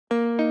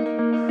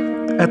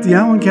At the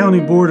Allen County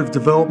Board of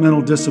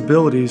Developmental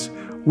Disabilities,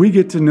 we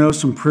get to know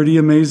some pretty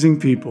amazing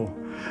people.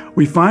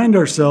 We find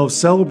ourselves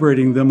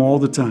celebrating them all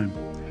the time,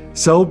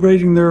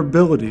 celebrating their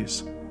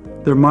abilities,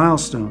 their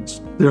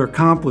milestones, their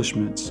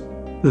accomplishments,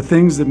 the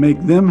things that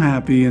make them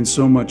happy, and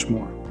so much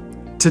more.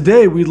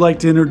 Today, we'd like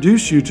to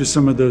introduce you to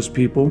some of those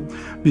people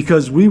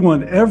because we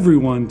want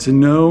everyone to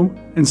know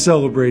and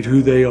celebrate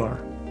who they are.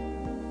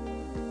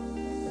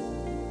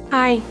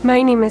 Hi,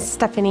 my name is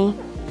Stephanie.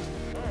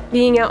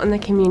 Being out in the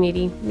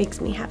community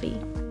makes me happy.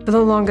 For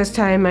the longest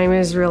time, I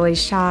was really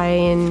shy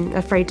and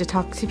afraid to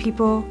talk to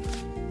people,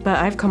 but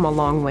I've come a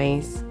long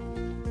ways.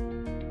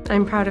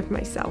 I'm proud of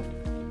myself.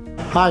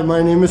 Hi,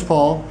 my name is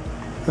Paul,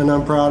 and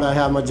I'm proud I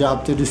have my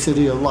job to the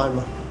city of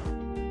Lima.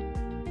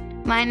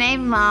 My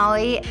name's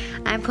Molly.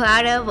 I'm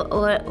proud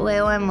of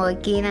where I'm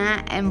working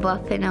at in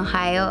Bluffton,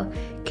 Ohio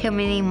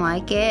Community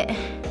Market.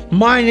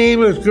 My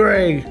name is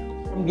Greg.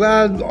 I'm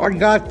glad I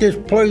got this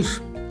place.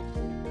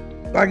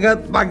 I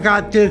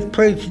got this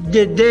place.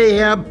 Did they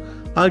have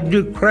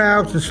do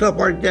crafts and stuff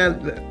like that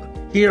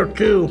here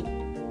too?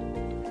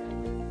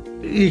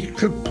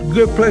 It's a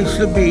good place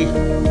to be.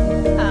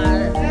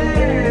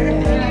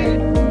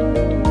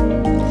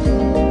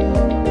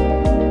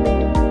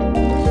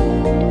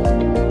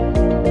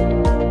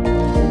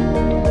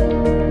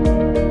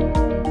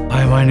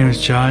 Hi, my name is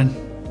John.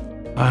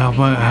 I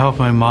help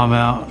my mom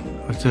out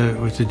with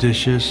the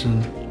dishes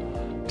and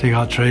take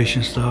out trash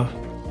and stuff.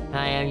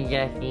 Hi, I'm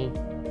Jesse.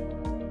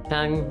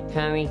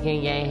 Coming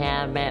today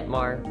have met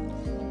more.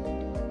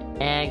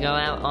 And I go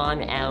out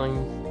on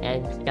errands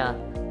and stuff.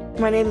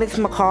 My name is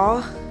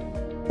McCall.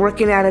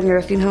 Working at a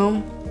nursing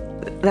home,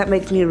 that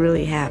makes me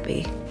really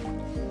happy.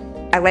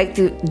 I like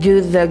to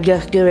do the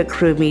Just Do It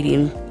crew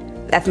meeting.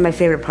 That's my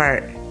favorite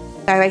part.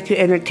 I like to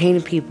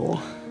entertain people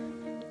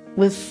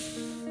with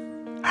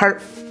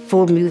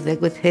heartful music,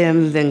 with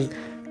hymns and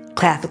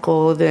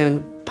classicals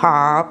and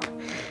pop.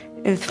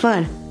 It's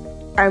fun.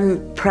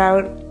 I'm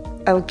proud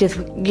of just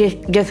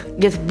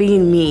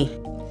being me.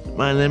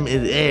 My name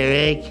is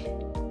Eric.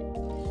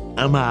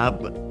 I'm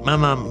happy. My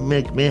mom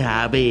makes me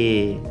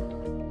happy.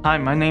 Hi,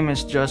 my name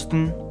is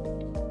Justin.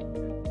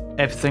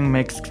 Everything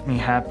makes me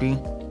happy.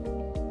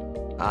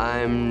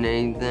 I'm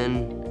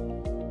Nathan.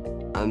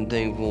 I'm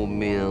thankful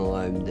being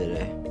alive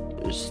today.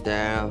 The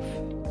staff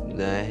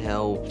that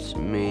helps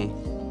me.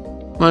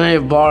 My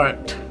name is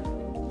Bart.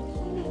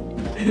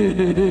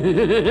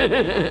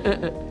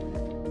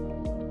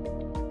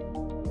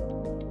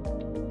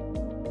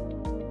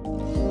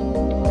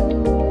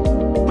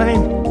 My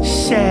name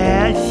is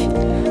Seth.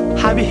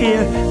 Happy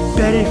here,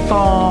 Betty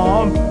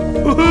Farm.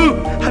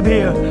 Woohoo! Happy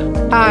here.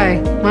 Hi,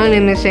 my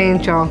name is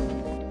Angel.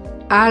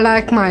 I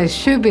like my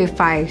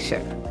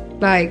supervisor,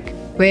 like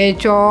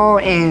Rachel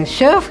and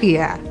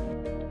Sophia.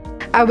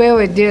 I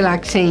really do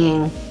like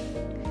singing.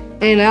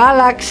 And I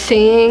like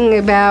singing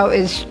about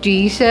is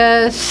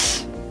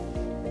Jesus,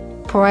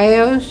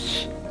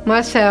 prayers,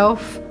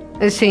 myself,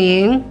 and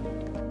singing.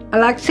 I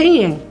like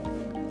singing.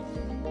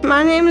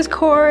 My name is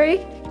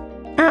Corey.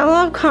 I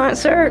love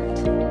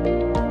concerts.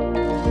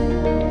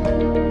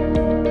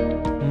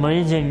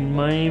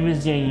 My name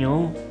is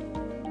Daniel,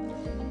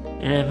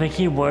 and I play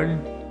keyboard.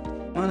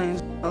 My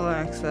name's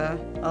Alexa.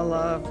 I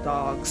love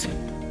dogs.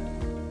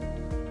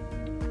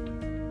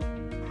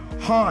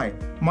 Hi,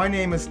 my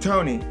name is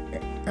Tony,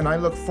 and I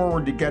look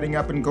forward to getting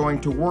up and going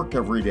to work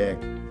every day.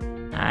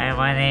 Hi,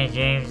 my name is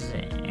James,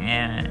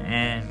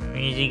 and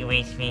music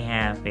makes me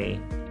happy.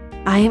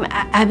 I am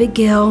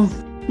Abigail.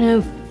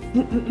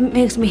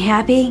 Makes me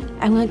happy.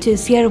 I went to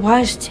Seattle,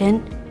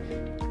 Washington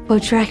for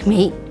track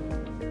meet.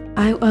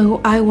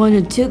 I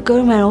won 2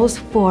 gold medals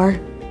for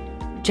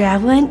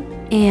javelin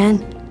and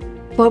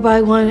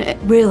 4x1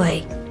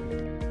 relay.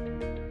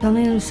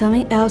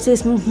 Something else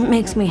that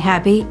makes me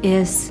happy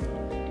is,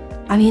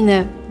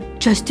 the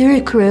Just Do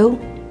It crew,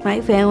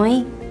 my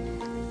family.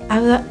 I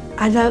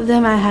love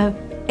them. I have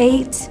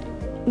 8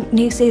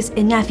 nieces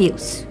and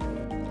nephews.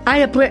 I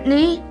am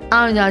Brittany.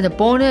 I'm the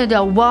bowling,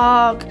 the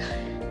walk,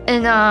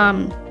 and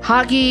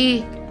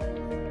hockey,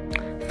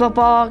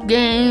 football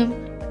game.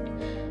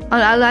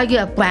 I like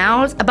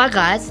Browns. About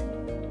guys,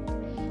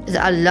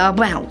 I love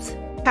Browns.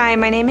 Hi,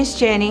 my name is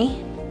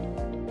Jenny.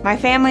 My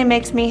family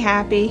makes me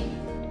happy.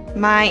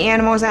 My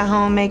animals at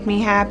home make me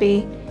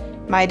happy.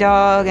 My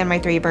dog and my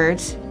 3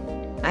 birds.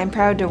 I'm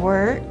proud to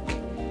work.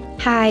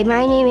 Hi,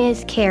 my name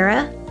is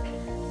Kara.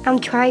 I'm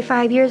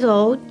 25 years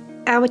old.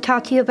 I will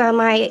talk to you about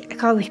my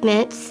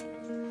accomplishments.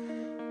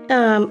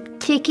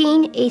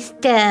 Taking a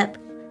step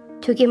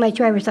to get my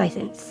driver's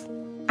license.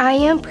 I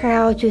am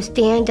proud to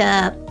stand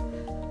up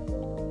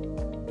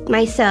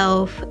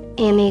myself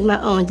and make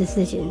my own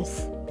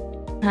decisions.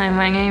 Hi,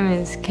 my name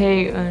is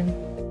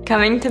Caitlin.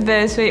 Coming to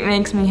Bittersweet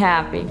makes me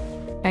happy.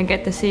 I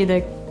get to see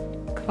the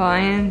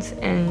clients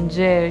and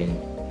Jerry.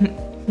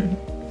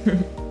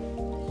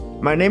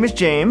 My name is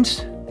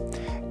James,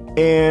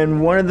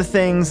 and one of the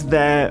things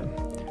that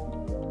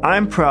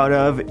I'm proud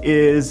of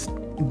is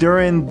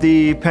during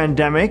the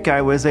pandemic,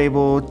 I was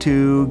able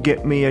to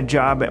get me a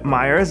job at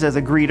Myers as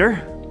a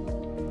greeter.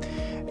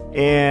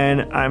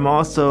 And I'm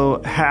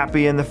also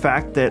happy in the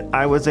fact that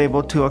I was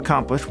able to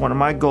accomplish one of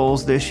my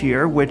goals this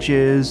year, which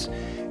is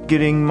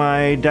getting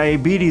my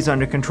diabetes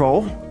under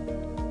control.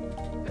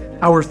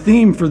 Our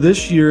theme for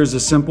this year is a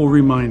simple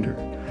reminder.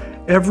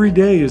 Every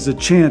day is a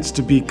chance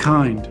to be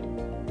kind,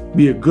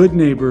 be a good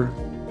neighbor,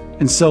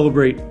 and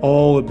celebrate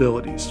all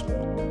abilities.